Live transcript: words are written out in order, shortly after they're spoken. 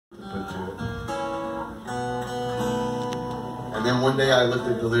And then one day I looked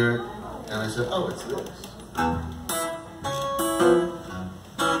at the lyric and I said, oh, it's this.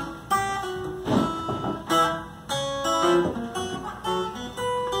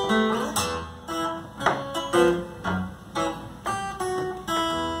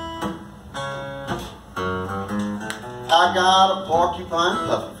 I got a porcupine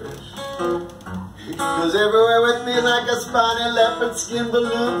pufferfish. He goes everywhere with me like a spiny leopard skin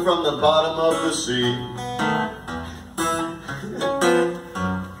balloon from the bottom of the sea.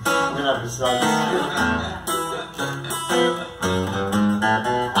 I'm gonna have to start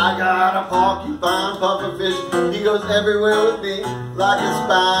I got a porcupine pufferfish. He goes everywhere with me like a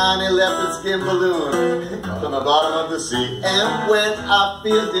spiny leopard skin balloon from the bottom of the sea. And when I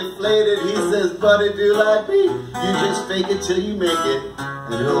feel deflated, he says, buddy, do like me. You just fake it till you make it.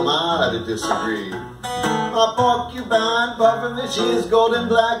 And who am I to disagree? My porcupine pufferfish, he is golden,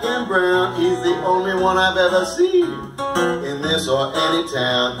 black, and brown. He's the only one I've ever seen in this or any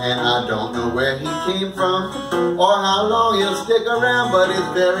town. And I don't know where he came from or how long he'll stick around, but he's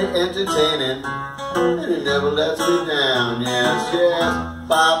very entertaining and he never lets me down. Yes, yes.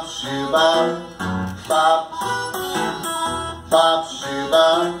 Bop, shoo, bop. Bop, bop, shoo,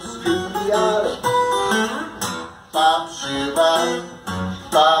 bop. Scooby-Yada. Bop, shoo, bop.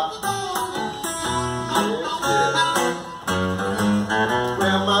 Bop.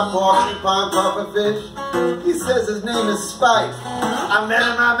 Well, my porcupine pufferfish, he says his name is Spike. I met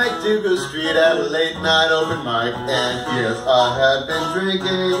him on McDougal Street at a late night open mic. And yes, I had been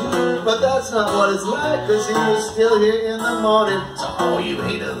drinking, but that's not what it's like, cause he was still here in the morning. So all you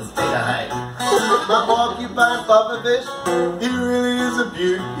haters, take a hike. My porcupine pufferfish, he really is a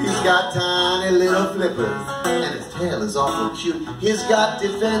beaut. He's got tiny little flippers, and his tail is awful cute. He's got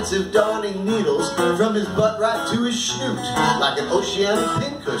defensive darning needles from his butt right to his snoot, like an oceanic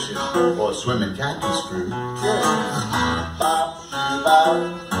pincushion or swimming cactus fruit. Yeah. Bop, shoo, bop,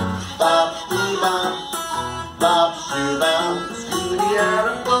 bop, dee, bop, bop, shoo, bop, scooty, out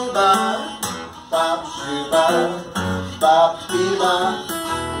of bop, bop, shoo, bop, bop, dee, bop.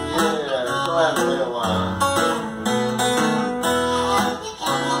 Yeah, go ahead and play a while.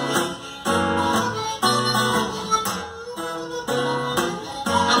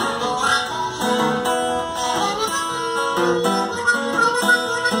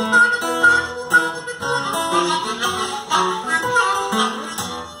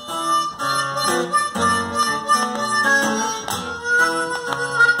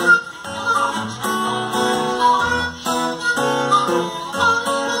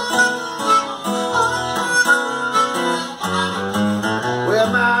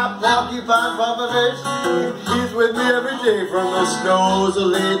 Porcupine pufferfish, he's with me every day from the snows of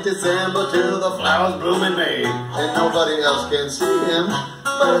late December till the flowers bloom in May. And nobody else can see him,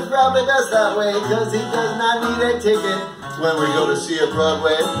 but it's probably best that way, cause he does not need a ticket when we go to see a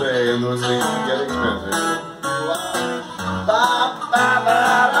Broadway play, and those things can get expensive.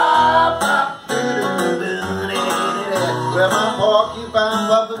 Well, my porcupine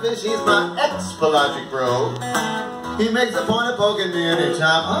pufferfish, he's my ex-pelagic bro. He makes a point of poking me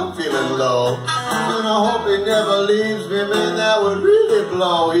anytime I'm feeling low. And I hope he never leaves me, man, that would really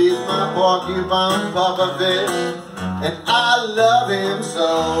blow. He's my porcupine pufferfish, and I love him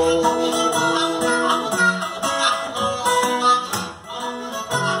so.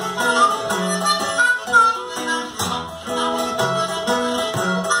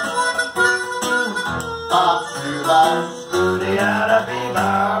 Bop, shoo, bop, scooty, out of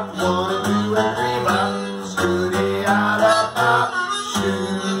bebop, 1 and 2 and 3 bop.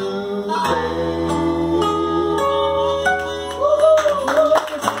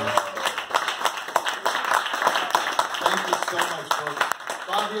 Thank you so much, folks.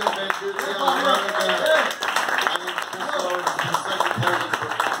 Fabio, thank you.